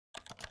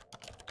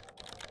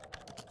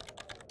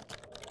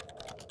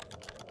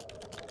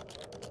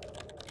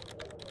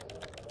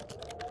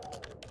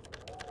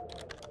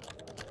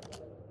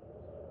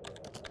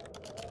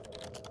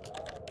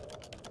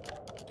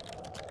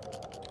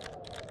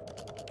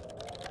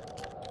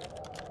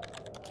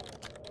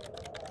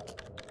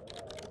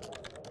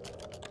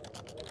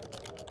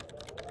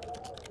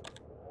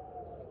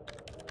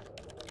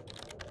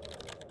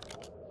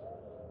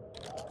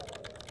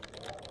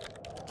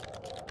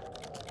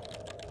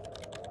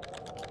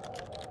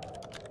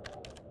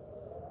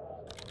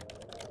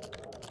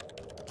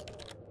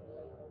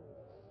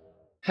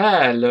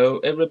Hello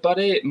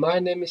everybody, my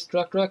name is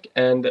Truck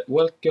and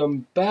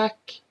welcome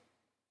back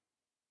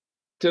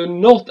to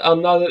not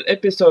another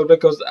episode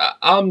because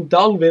I'm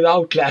done with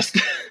Outlast.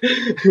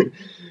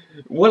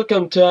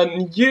 Welcome to a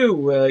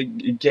new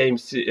game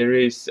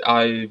series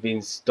I've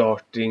been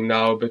starting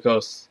now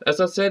because,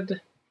 as I said,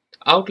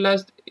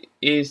 Outlast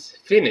is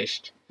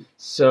finished.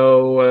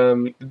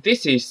 So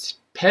this is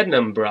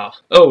Penumbra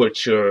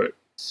Overture.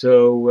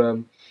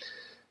 So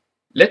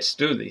let's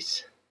do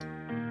this.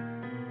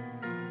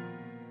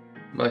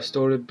 My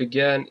story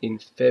began in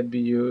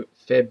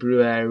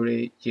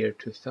February year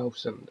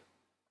 2000.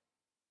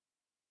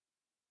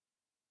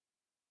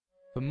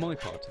 For my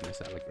part in this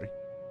allegory,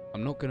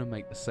 I'm not going to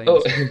make the same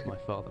mistakes my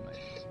father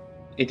made.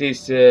 It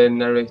is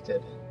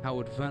narrated.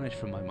 Howard vanished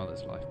from my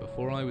mother's life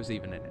before I was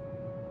even in it.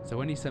 So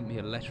when he sent me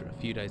a letter a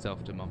few days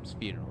after Mum's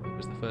funeral, it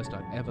was the first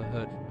I'd ever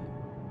heard from him.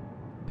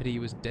 Pity he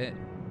was dead.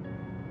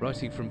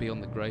 Writing from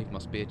beyond the grave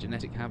must be a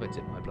genetic habit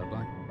in my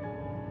bloodline.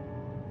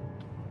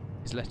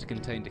 His letter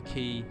contained a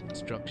key,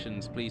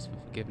 instructions, pleas for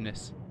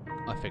forgiveness.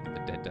 I figured the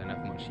dead don't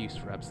have much use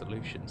for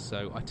absolution,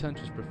 so I turned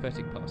to his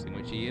prophetic passing,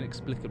 which he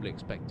inexplicably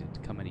expected to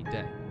come any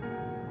day.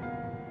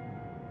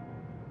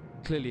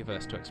 Clearly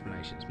averse to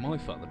explanations, my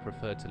father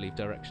preferred to leave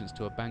directions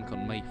to a bank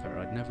on Mayfair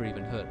I'd never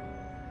even heard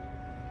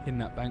of. In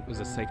that bank was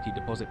a safety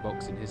deposit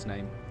box in his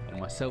name, and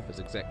myself as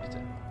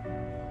executor.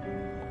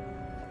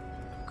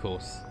 Of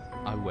course,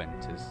 I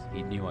went, as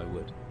he knew I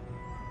would.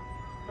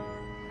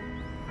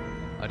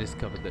 I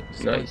discovered that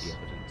despite the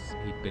evidence,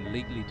 he'd been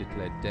legally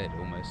declared dead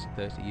almost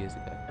 30 years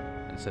ago,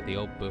 and so the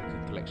old book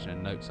and collection of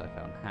notes I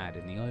found had,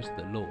 in the eyes of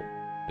the law,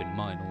 been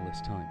mine all this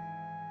time.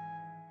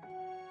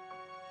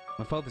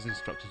 My father's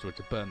instructions were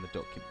to burn the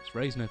documents,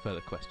 raise no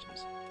further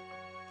questions.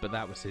 But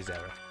that was his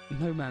error.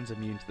 No man's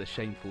immune to the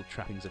shameful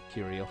trappings of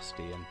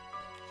curiosity, and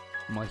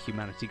my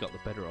humanity got the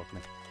better of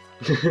me.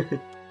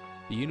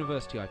 The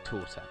university I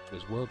taught at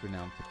was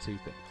world-renowned for two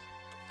things: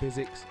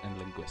 physics and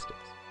linguistics.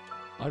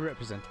 I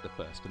represented the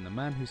first, and the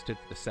man who stood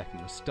for the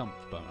second was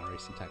stumped by my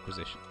recent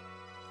acquisition.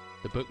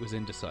 The book was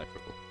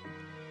indecipherable.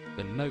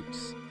 The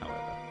notes,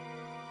 however,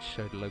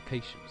 showed a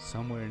location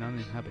somewhere in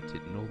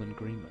uninhabited northern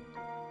Greenland.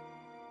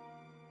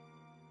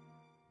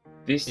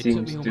 This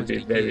seems to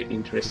be very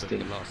interesting.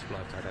 The last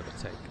flight I'd ever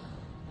take.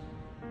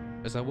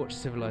 As I watched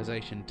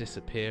civilization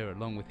disappear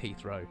along with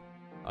Heathrow,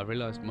 I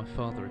realised my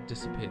father had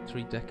disappeared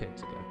 3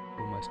 decades ago,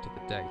 almost to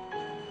the day,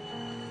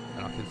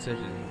 and I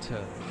considered in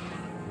turn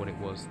what it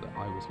was that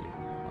I was leaving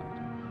behind.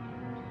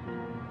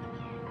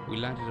 We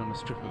landed on a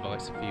strip of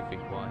ice a few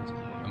feet wide,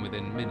 and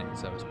within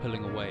minutes I was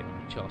pulling away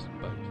on a chartered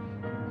boat,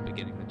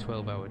 beginning the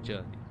 12-hour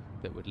journey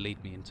that would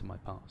lead me into my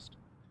past.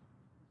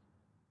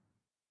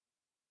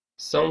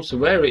 Sounds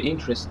very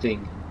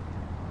interesting.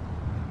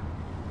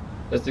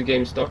 Has the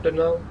game started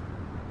now?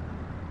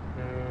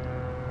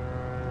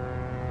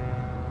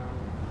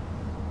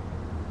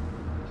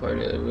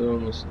 Finally, we're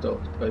almost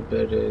stopped. I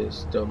better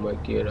stop my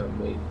gear. I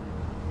may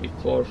be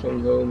far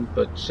from home,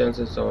 but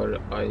chances are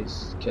I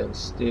can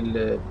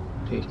still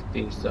pick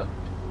this up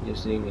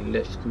using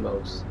left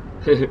mouse.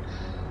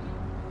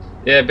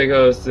 Yeah,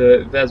 because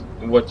that's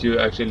what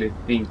you're actually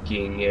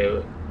thinking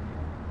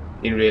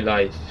in real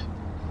life.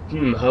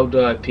 How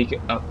do I pick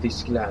up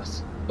this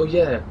glass? Oh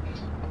yeah,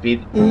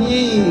 with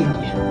E.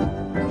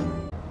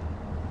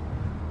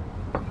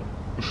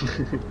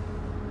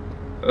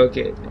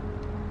 Okay.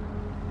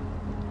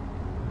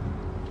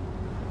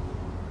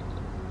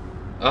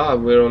 Ah,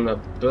 we're on a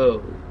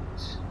boat.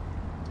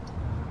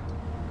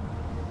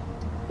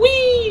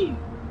 Whee!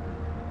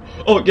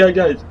 Oh yeah,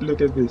 guys, look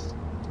at this.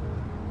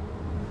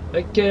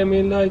 I came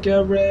in like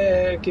a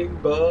wrecking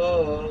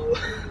ball.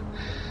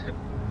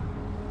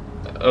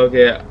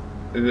 Okay,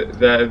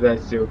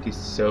 that joke is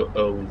so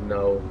old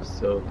now,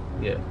 so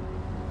yeah.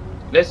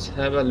 Let's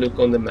have a look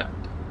on the map.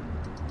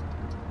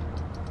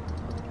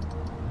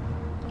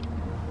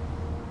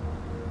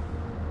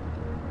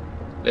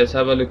 Let's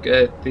have a look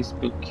at this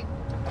book.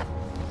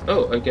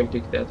 Oh, I can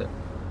pick that up.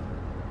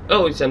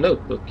 Oh, it's a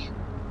notebook.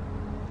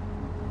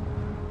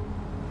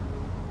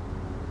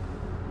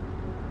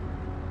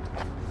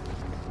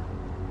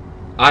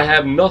 I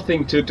have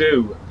nothing to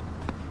do.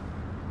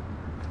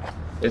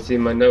 Let's see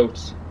my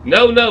notes.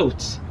 No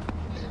notes!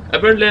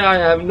 Apparently I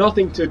have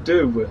nothing to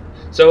do,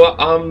 so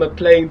I'm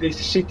playing this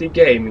shitty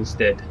game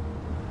instead.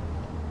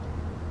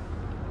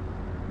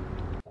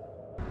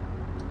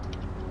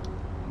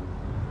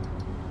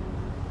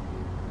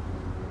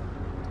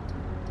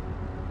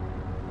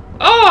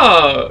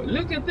 Oh,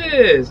 look at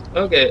this!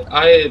 Okay,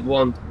 I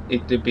want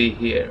it to be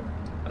here,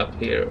 up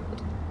here.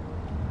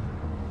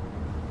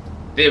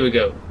 There we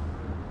go.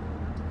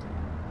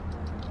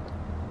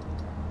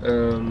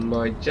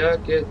 My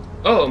jacket.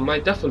 Oh, my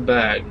duffel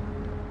bag.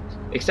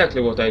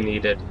 Exactly what I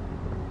needed.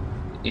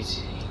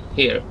 It's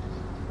here.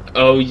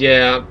 Oh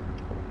yeah.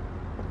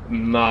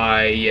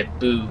 My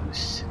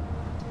booze.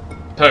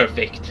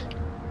 Perfect.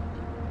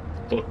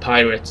 For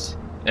pirates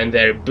and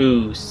their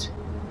booze.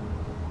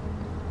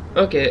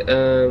 Okay,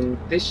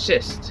 this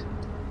chest.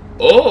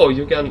 Oh,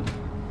 you can...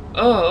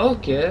 Oh,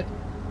 okay.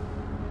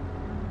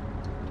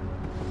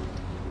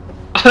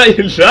 I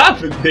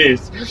love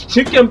this!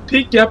 You can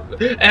pick up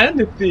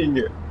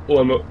anything!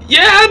 Almost.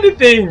 Yeah,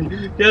 anything!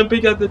 Can I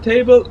pick up the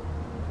table?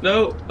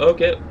 No?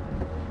 Okay.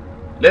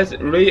 Let's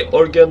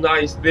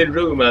reorganize the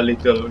room a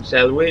little,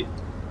 shall we?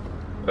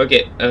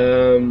 Okay,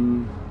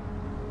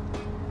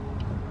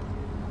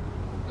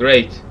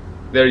 great.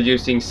 They're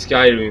using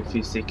Skyrim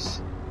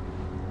physics.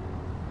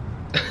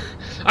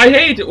 I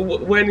hate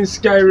when in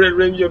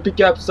Skyrim you pick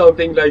up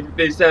something like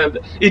this and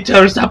it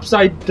turns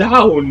upside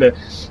down.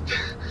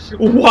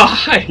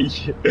 Why?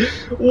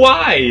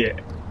 Why?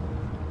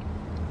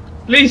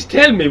 Please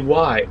tell me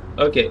why.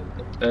 Okay.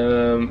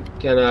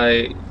 Can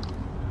I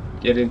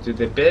get into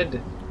the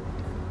bed?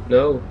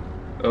 No.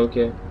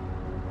 Okay.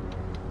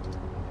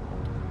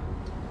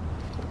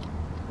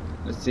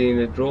 Let's see in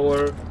the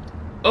drawer.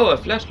 Oh, a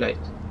flashlight.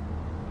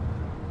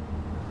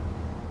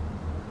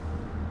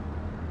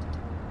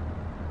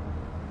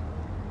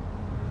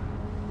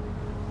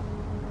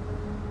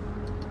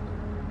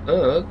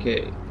 Oh,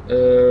 okay.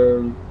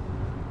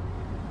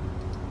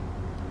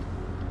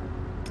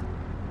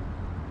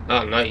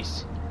 Ah,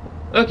 nice.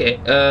 Okay,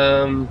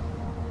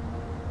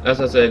 as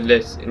I said,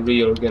 let's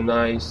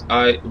reorganize.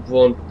 I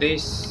want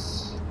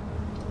this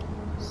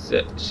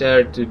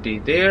chair to be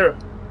there.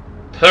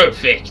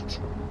 Perfect!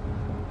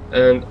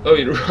 And, oh,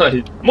 you're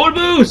right. More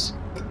booze!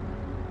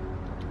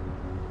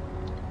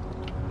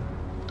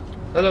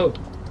 Hello.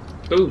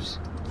 Booze.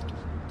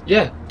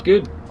 Yeah,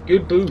 good.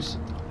 Good booze.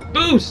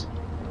 Booze!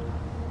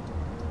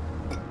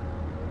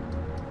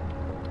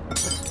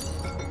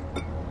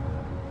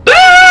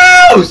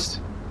 Booze!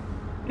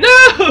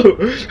 No!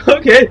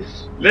 Okay,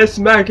 let's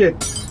smack it.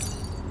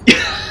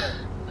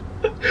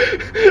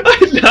 I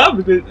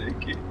love this.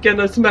 Can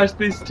I smash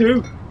this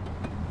too?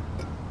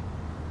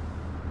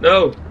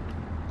 No.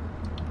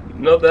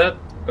 Not that.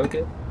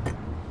 Okay.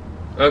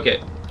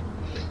 Okay.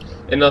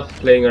 Enough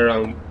playing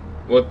around.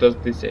 What does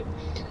this say?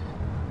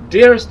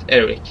 Dearest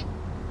Eric,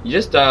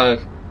 just a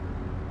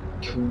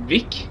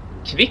quick?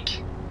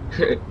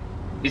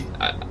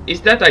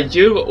 Is that a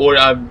U or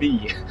a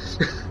V?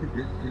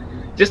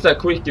 Just a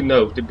quick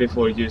note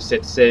before you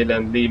set sail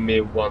and leave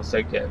me once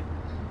again.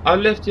 I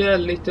left you a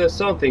little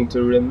something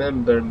to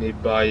remember me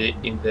by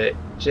in the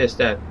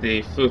chest at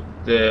the foot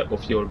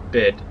of your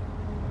bed.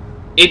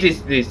 It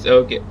is this,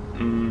 okay.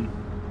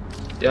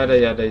 Yada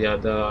yada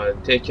yada.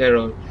 Take care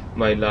of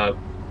my love.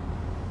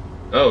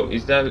 Oh,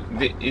 is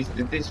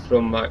this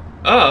from my...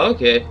 Ah,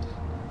 okay.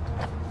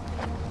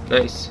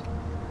 Nice.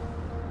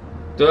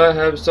 Do I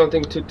have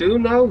something to do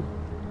now?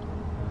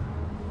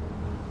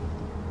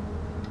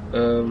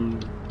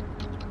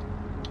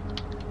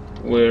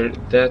 Where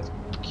that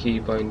key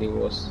binding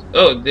was.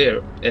 Oh,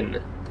 there.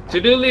 N.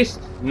 To-do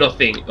list?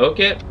 Nothing.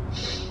 Okay.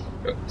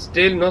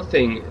 Still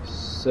nothing.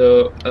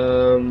 So,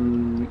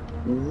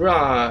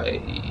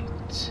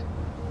 right.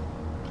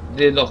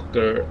 The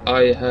locker.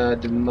 I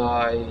had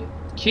my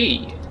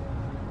key.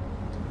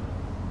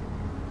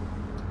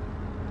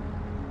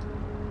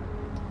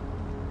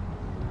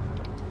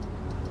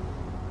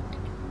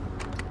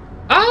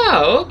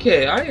 Ah,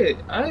 okay.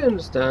 I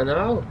understand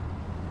now.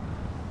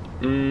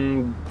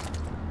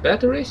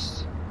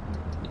 Batteries?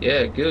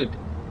 Yeah, good.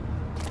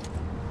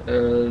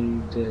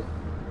 And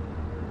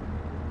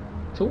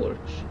torch.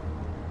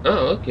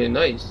 Oh, okay,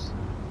 nice.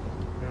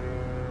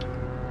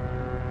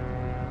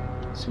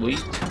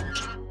 Sweet.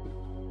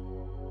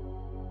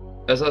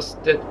 As I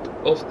stepped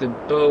off the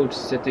boat,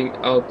 setting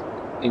out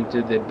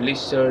into the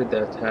blizzard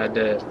that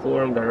had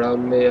formed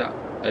around me,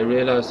 I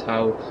realized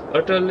how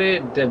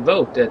utterly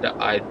devoted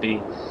I'd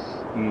been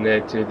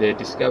to the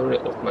discovery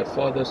of my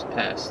father's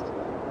past.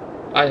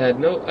 I had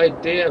no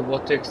idea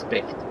what to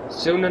expect.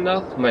 Soon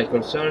enough, my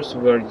concerns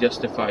were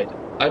justified.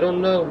 I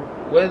don't know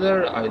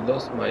whether I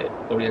lost my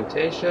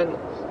orientation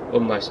or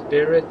my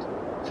spirit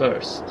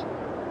first,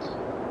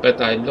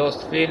 but I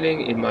lost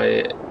feeling in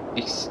my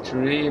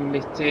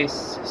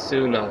extremities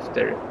soon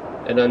after,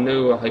 and I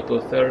knew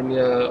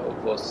hypothermia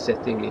was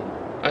setting in.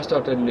 I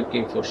started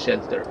looking for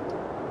shelter.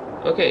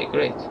 Okay,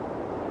 great.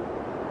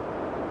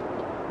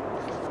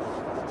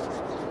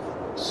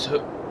 So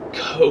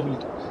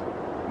cold.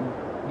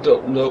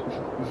 Don't know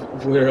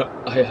where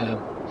I am.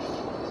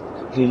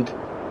 Need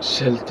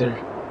shelter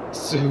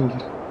soon.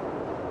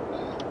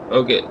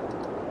 Okay.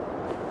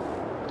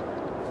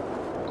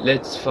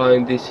 Let's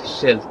find this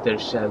shelter,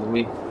 shall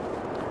we?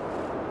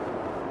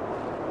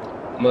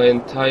 My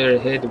entire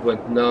head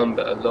went numb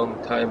a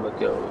long time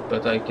ago,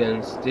 but I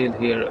can still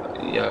hear...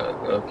 Yeah,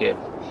 okay.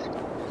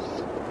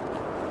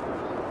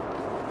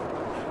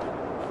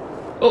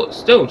 Oh,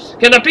 stones!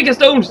 Can I pick up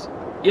stones?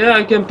 Yeah,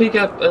 I can pick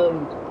up,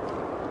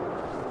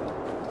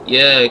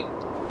 yeah,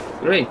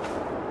 great.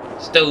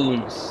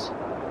 Stones.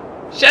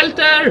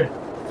 Shelter!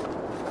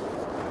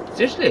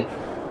 Seriously?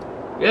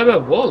 We have a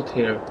vault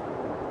here.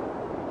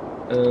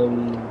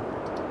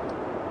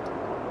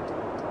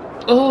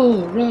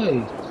 Oh,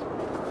 right.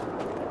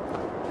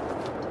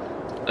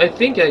 I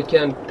think I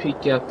can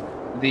pick up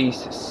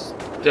these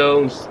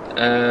stones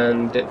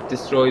and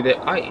destroy the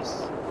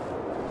ice.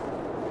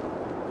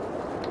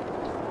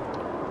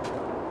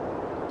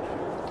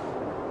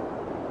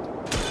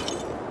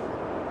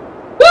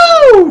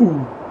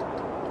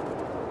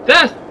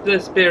 the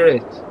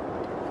spirit.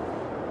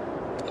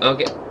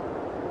 Okay.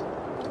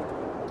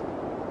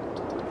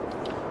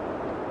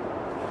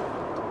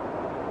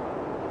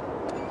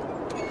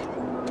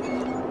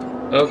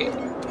 Okay.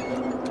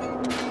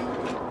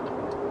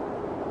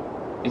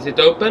 Is it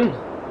open?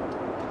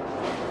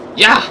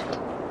 Yeah!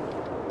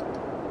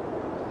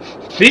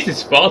 This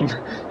is fun!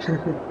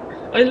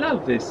 I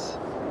love this.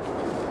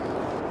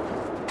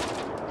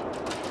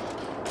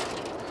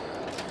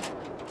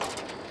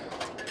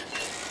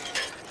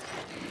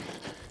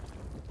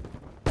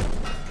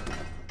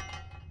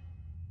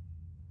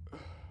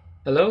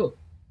 Hello?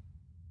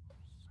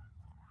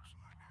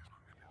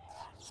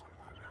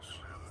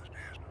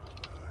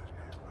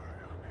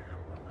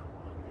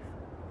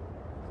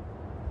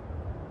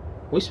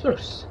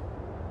 Whispers.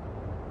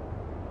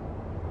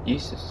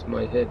 Jesus,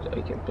 my head.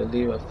 I can't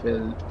believe I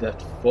fell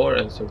that far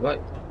and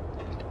survived.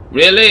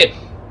 Really?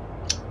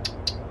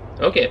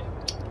 Okay.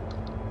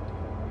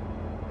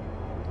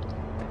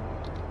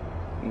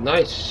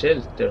 Nice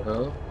shelter,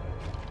 huh?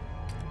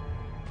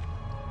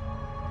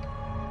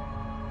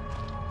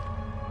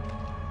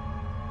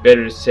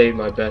 Better save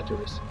my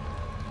batteries.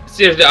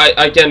 Seriously,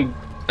 I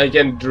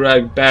can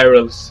drag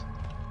barrels.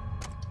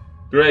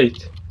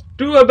 Great.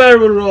 Do a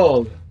barrel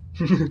roll.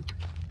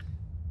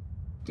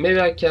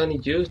 Maybe I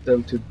can use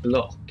them to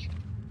block.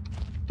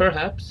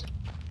 Perhaps.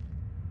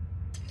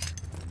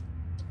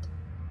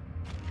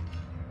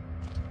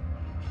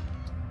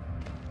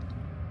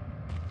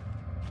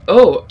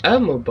 Oh,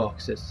 ammo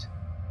boxes.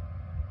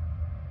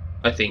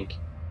 I think.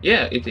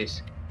 Yeah, it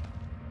is.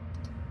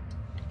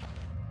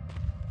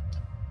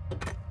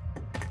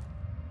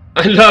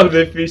 I love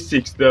the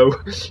physics though.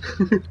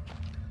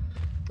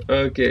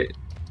 Okay.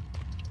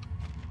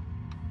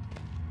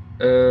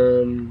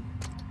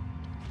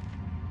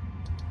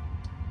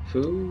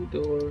 Food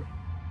or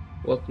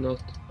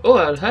whatnot. Oh,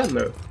 a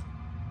hammer.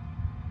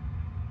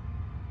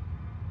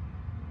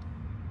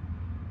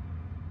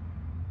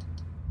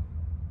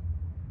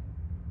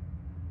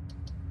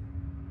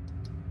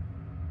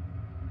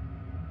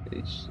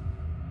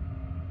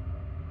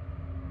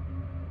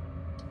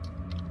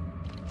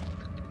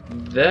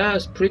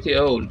 That's pretty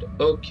old.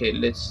 Okay,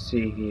 let's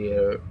see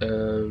here.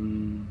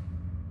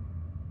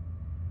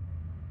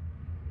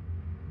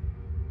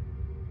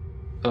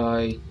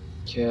 I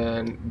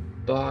can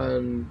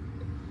bind.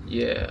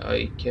 Yeah,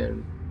 I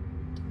can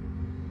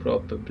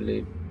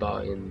probably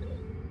bind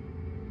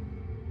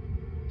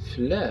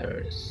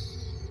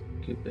flares.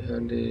 Could be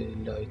handy.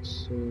 Light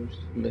source,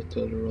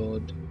 metal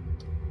rod.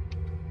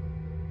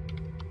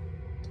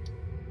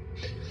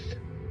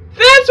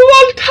 That's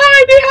one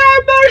tiny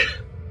hammer.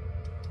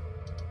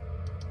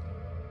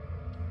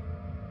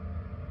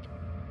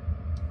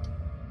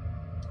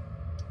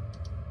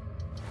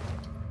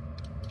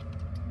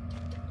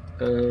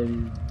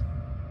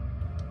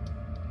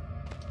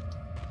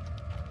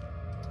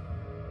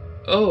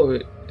 Oh,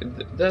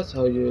 that's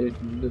how you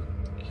look,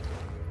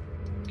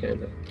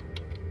 kinda.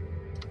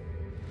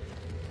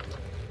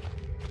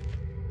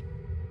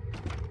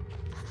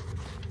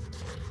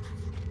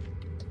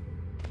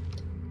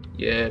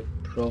 Yeah,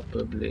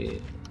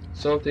 probably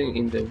something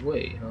in the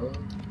way, huh?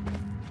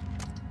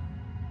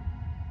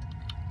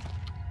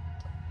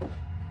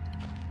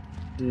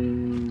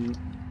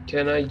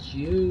 Can I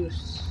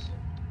use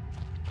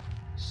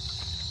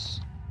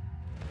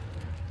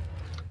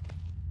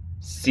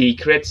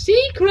secrets?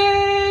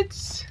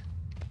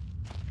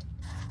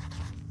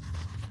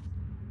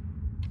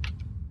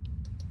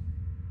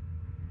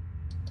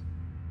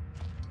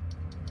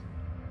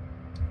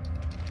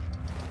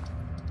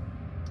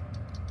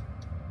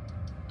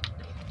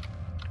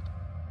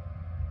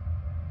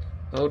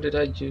 How did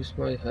I use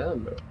my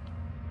hammer?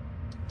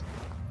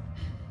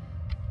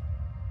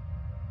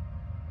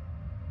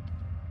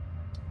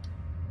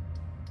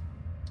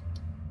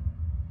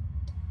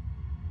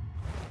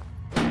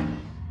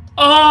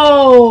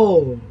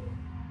 Oh!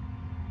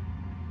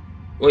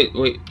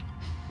 Wait.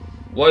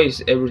 Why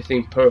is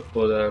everything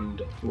purple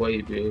and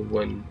wavy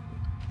when...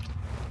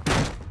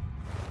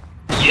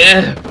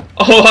 Yeah!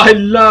 Oh, I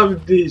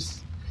love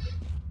this!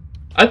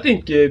 I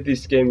think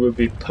this game will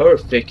be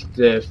perfect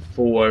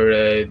for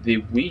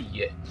the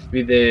Wii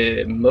with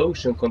the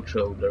motion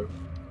controller.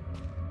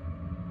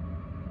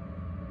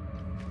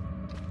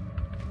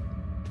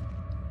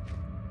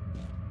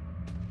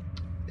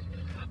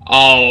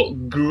 Oh,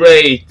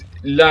 great!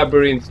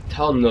 Labyrinth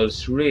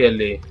tunnels,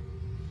 really?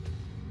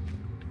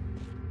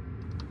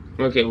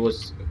 Okay,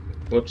 what's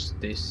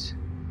this?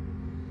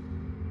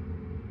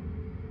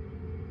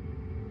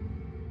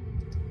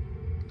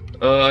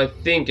 I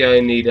think I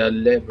need a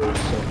lever or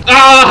something.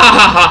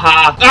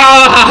 Ah!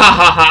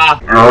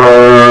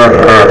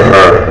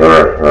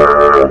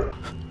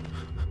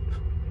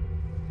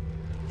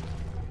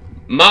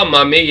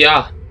 Mamma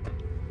mia!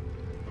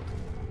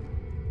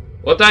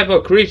 What type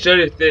of creature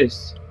is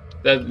this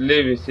that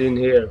lives in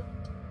here?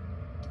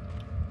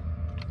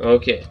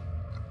 Okay,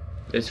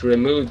 let's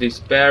remove this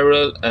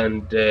barrel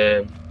and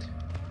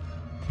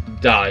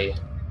die.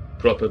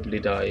 Probably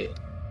die.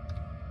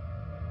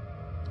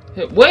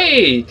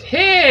 Wait!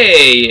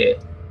 Hey!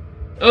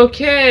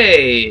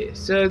 Okay,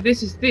 so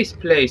this is this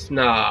place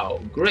now.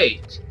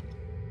 Great.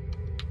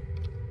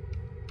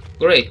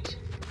 Great.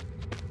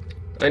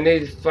 I need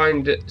to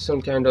find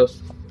some kind of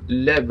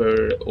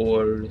lever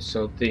or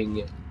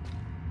something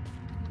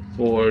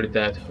for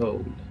that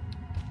hole.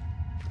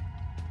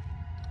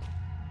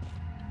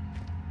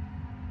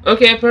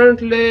 Okay,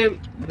 apparently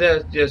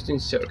that's just in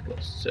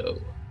circles, so...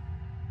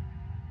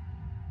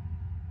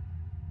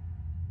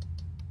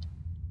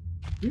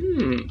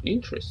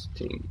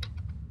 interesting.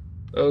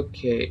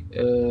 Okay,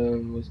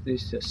 was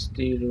this a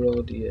steel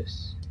rod?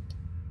 Yes.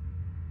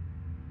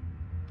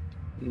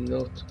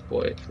 Not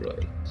quite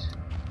right.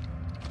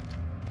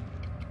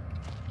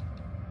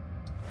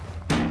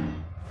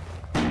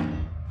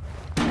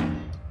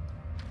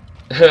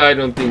 I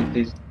don't think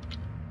this...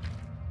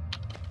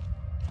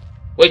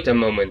 Wait a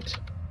moment.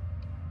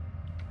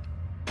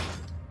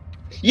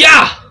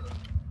 Yeah!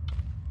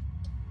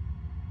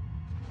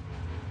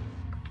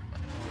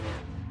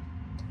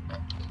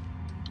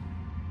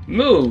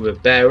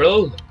 Move,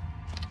 barrel!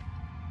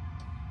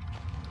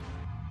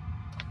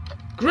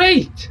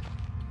 Great!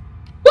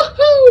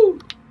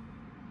 Woohoo!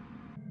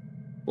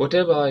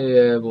 Whatever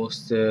I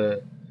was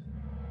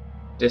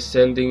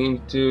descending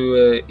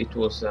into, it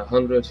was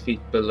 100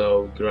 feet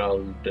below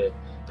ground,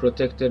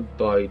 protected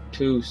by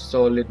two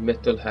solid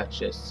metal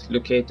hatches,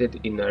 located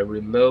in a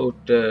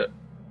remote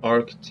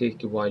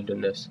Arctic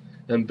wilderness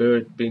and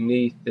buried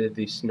beneath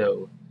the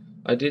snow.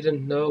 I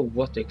didn't know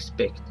what to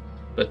expect,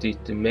 but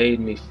it made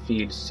me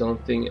feel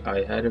something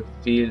I hadn't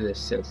felt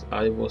since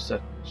I was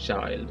a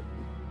child.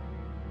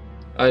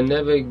 I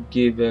never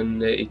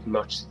given it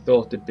much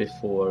thought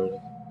before,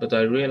 but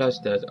I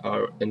realized that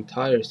our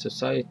entire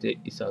society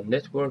is a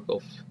network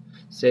of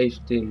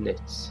safety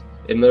nets,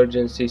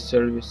 emergency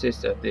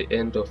services at the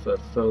end of a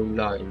phone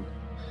line,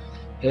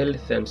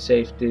 health and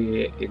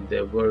safety in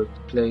the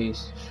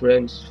workplace,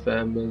 friends,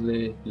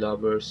 family,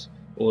 lovers,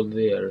 all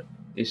there.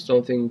 If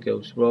something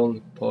goes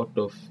wrong, part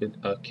of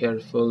a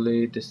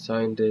carefully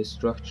designed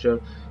structure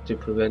to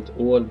prevent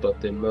all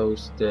but the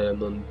most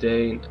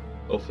mundane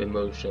of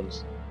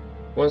emotions.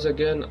 Once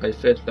again, I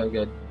felt like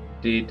I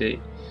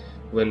did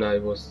when I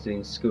was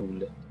in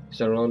school,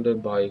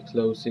 surrounded by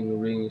closing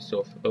rings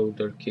of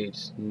older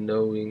kids,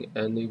 knowing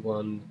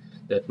anyone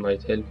that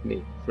might help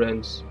me.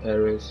 Friends,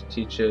 parents,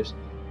 teachers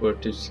were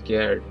too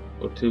scared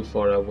or too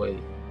far away.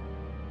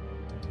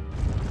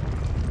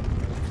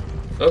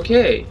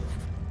 Okay.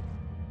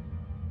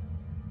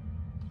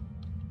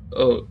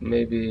 Oh,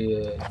 maybe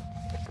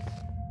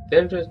the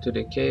entrance to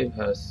the cave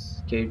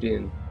has caved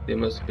in. There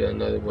must be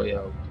another way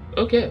out.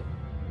 Okay.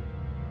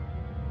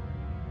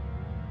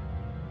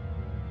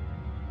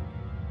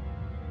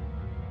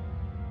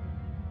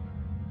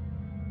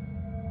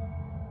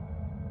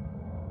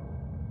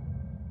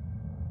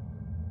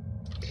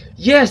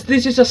 Yes,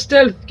 this is a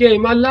stealth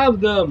game. I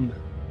love them.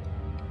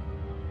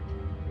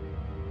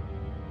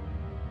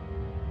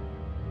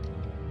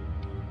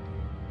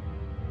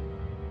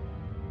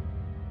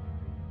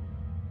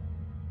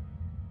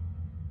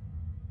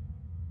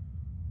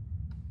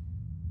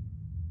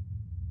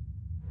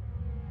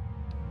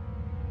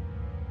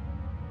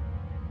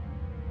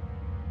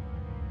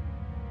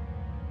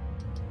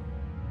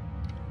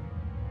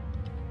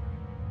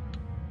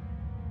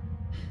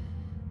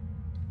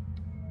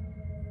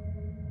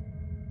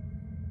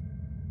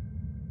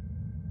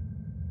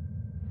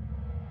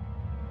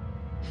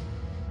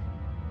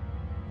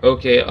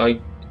 Okay,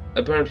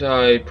 apparently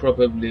I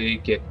probably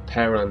get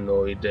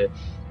paranoid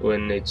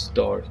when it's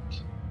dark.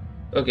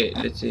 Okay,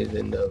 let's see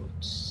the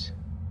notes.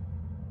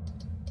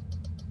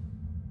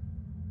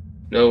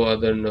 No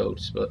other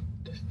notes but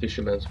the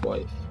fisherman's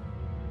wife.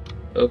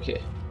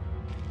 Okay.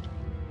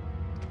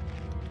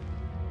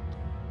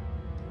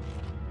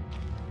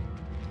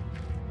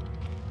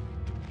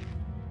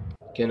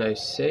 Can I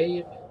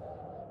save?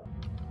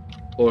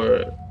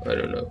 Or I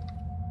don't know.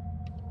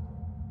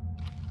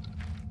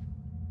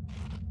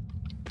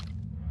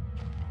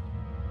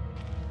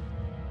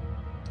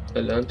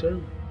 A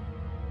lantern?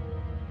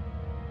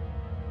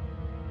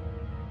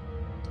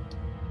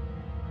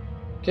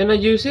 Can I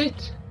use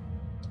it?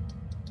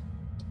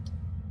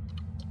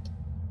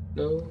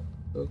 No?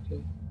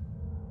 Okay.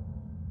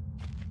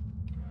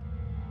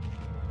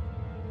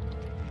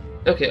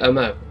 Okay, I'm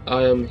up.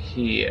 I am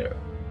here.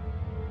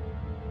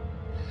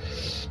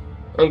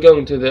 I'm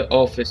going to the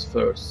office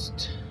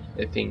first,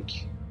 I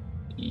think.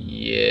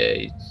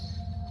 Yeah, it's...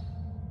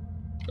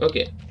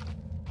 Okay.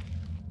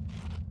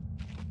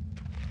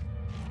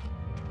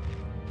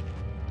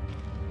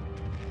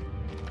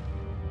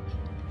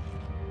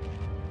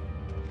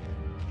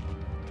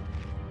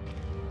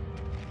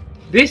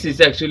 This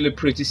is actually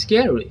pretty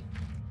scary.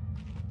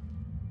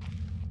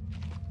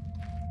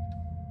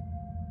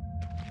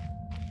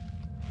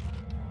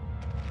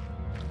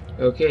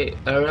 Okay,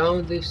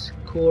 around this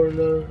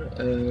corner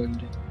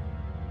and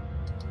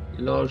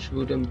large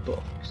wooden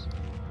box.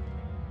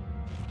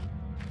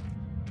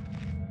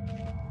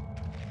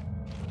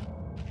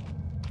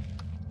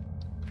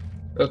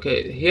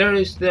 Okay, here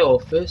is the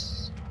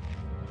office.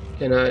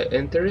 Can I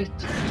enter it?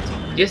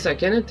 Yes, I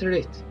can enter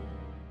it.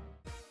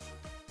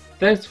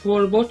 Thanks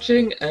for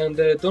watching, and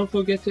don't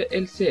forget to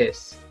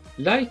LCS.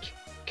 Like,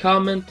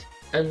 comment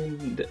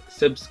and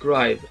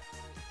subscribe.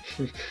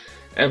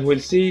 And we'll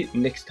see you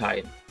next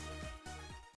time.